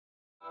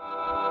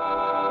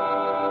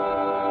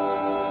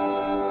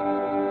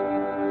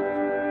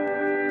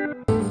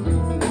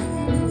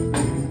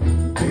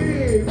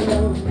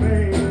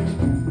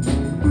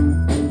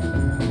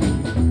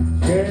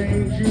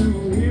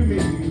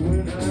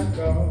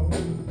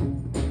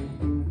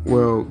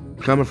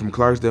coming from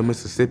Clarksdale,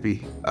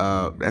 Mississippi,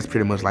 that's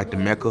pretty much like the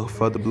mecca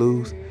for the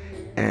blues.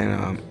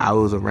 And I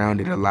was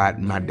around it a lot.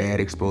 My dad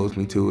exposed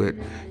me to it,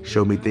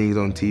 showed me things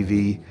on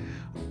TV.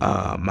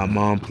 My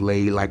mom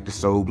played like the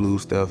soul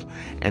blues stuff.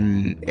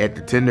 And at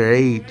the tender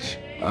age,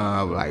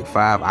 like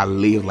 5, I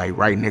lived like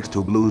right next to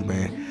a blues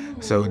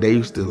band. So they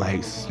used to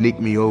like sneak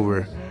me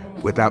over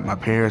without my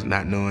parents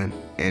not knowing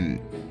and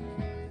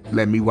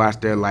let me watch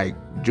their like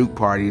juke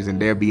parties,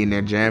 and they'll be in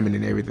there jamming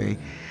and everything.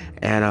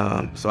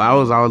 And so I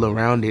was all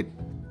around it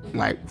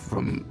like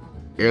from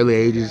early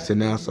ages to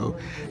now. So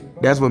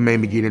that's what made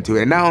me get into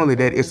it. And not only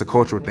that, it's a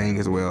cultural thing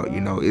as well. You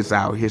know, it's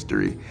our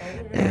history,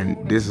 and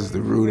this is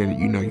the root. And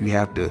you know, you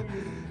have to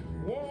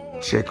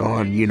check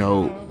on, you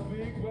know,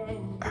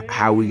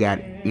 how we got,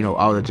 you know,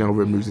 all the jungle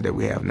rhythm music that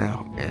we have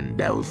now, and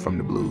that was from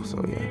the blues.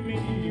 So yeah.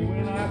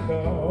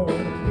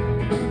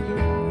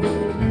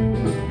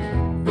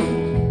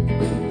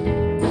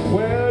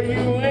 Well, you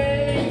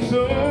ain't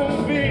so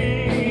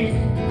big,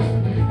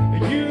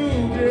 you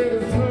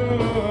just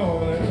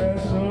all and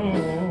that's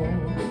all.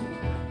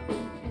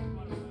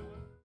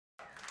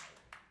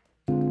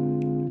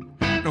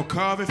 No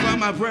coffee for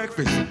my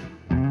breakfast,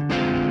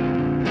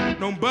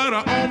 no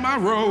butter on my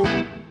roll.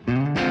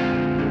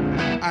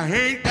 I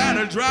ain't got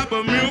a drop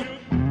of milk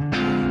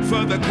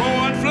for the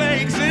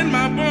cornflakes in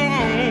my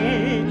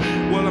bowl.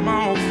 Well, I'm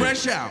all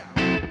fresh out.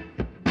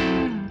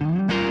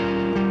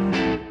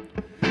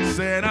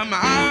 Said I'm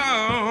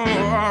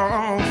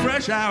all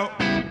fresh out.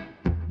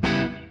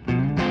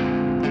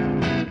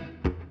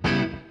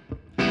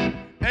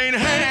 Ain't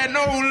had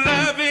no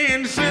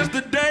loving since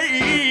the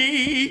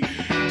day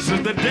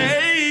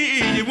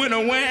you went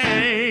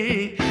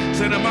away.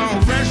 Said I'm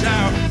all fresh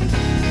out.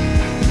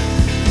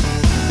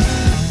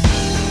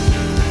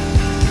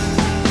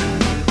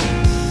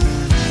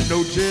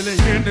 No jelly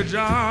in the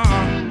jar,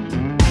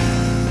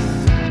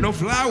 no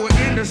flour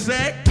in the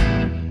sack.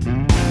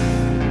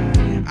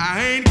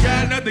 I ain't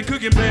got nothing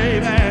cooking,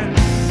 baby.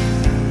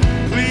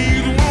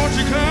 Please, won't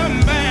you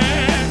come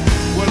back?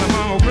 Well, I'm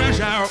all fresh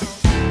out.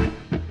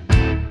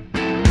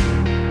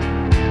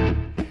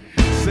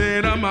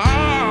 Said I'm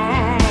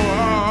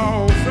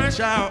all fresh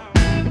out.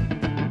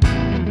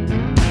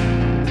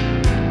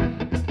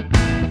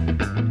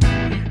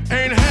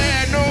 Ain't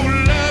had no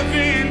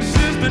loving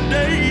since the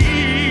day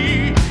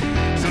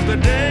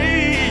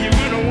you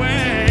went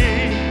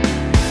away.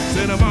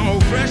 Said I'm all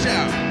fresh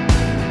out.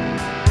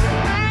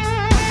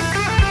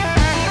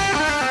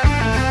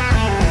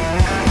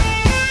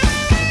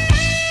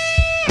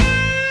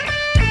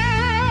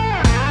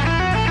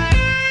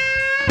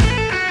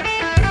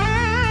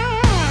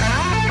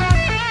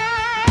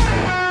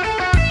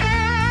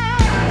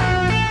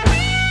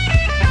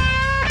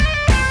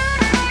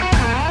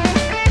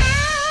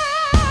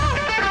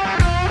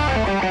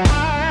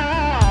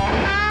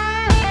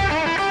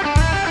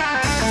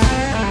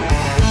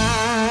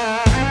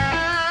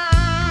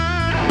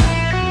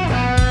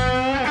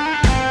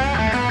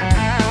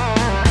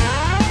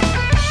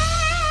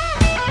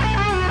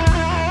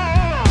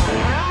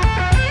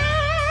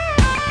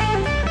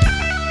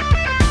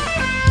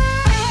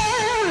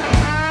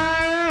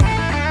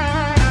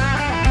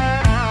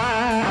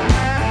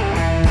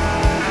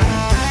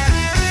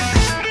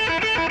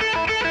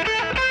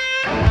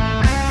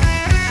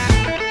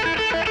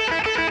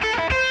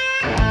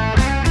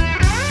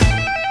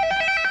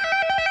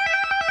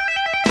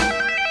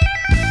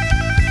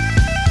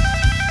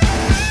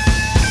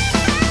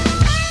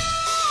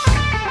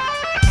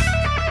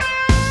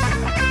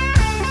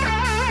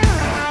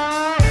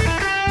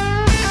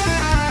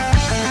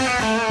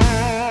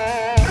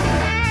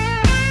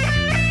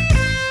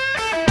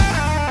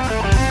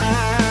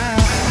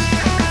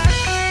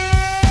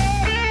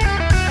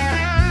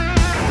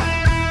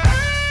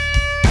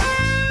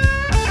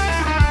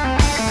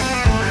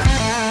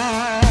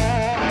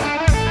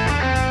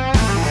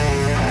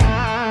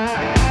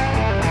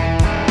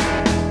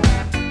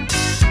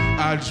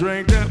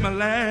 Drank up my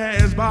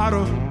last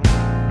bottle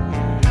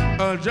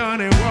of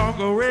Johnny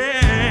Walker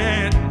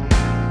Red.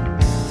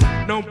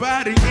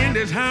 Nobody in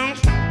this house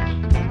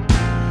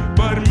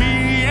but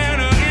me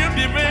and an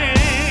empty van.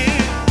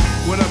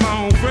 Well, I'm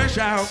all fresh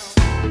out.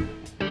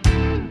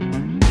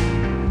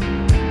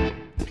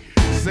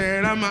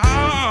 Said I'm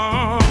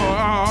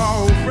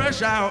all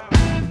fresh out.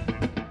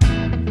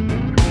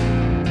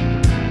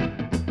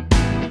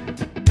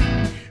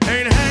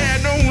 Ain't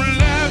had no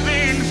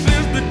loving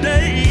since the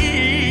day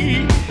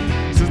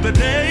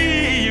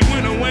you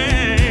went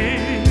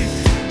away.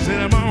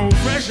 Said I'm all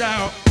fresh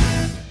out.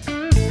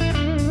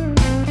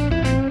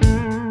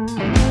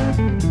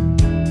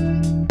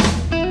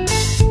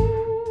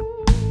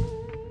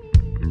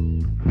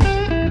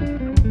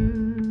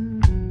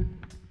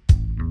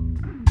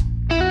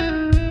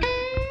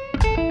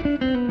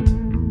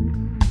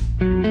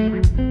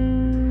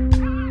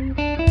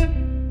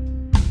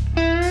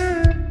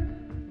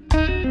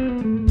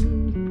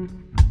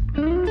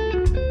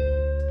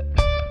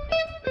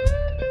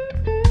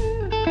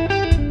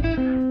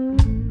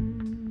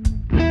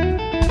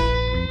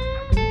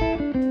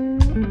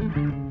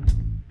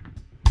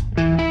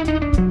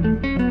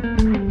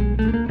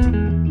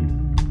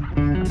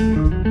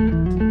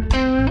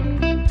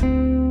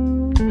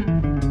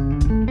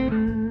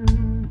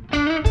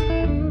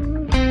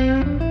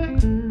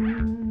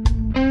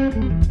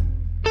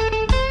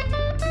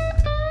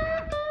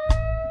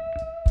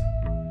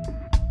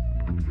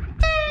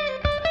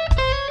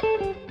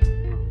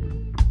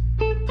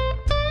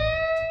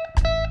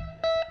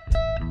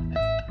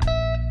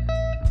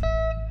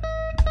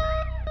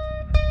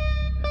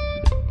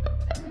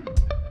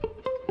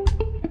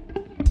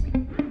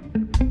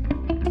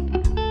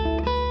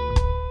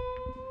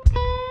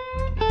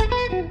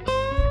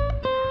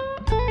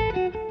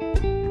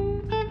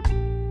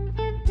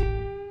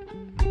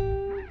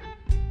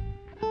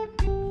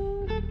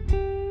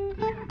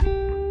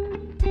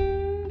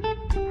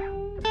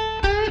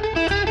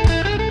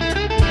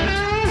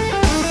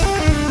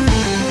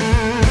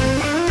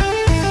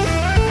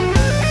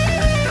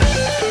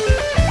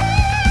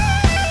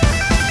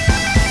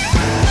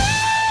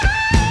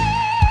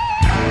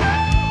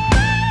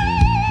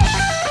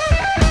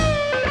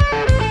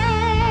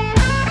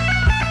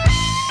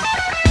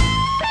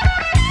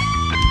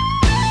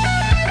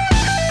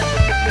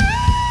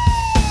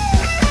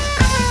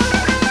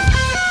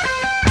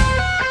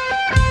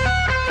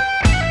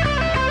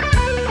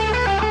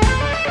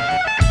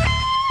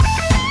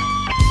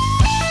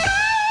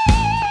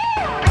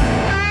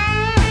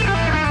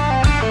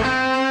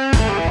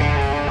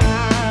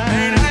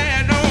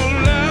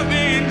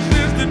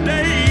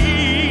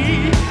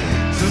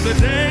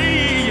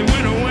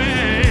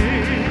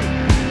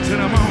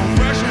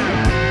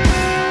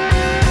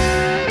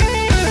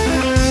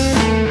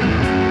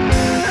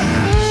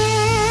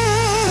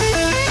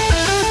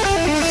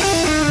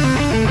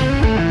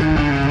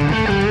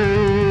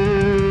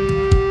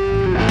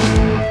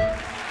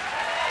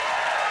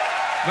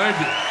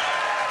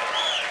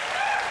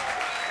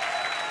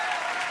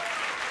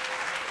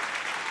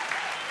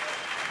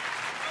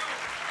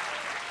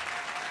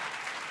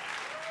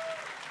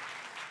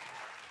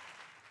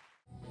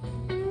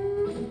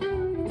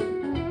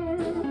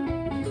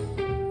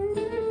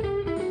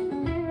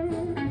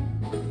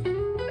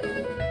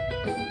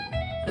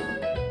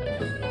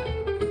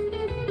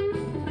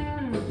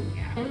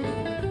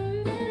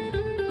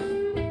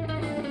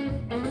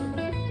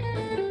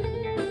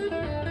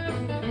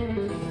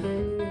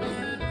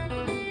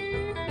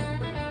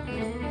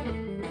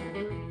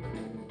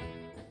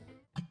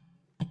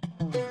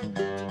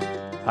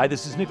 Hi,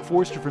 this is Nick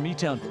Forster from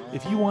eTown.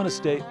 If you want to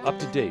stay up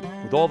to date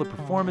with all the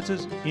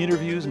performances,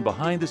 interviews, and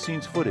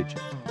behind-the-scenes footage,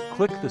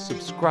 click the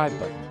subscribe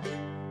button.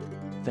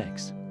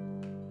 Thanks.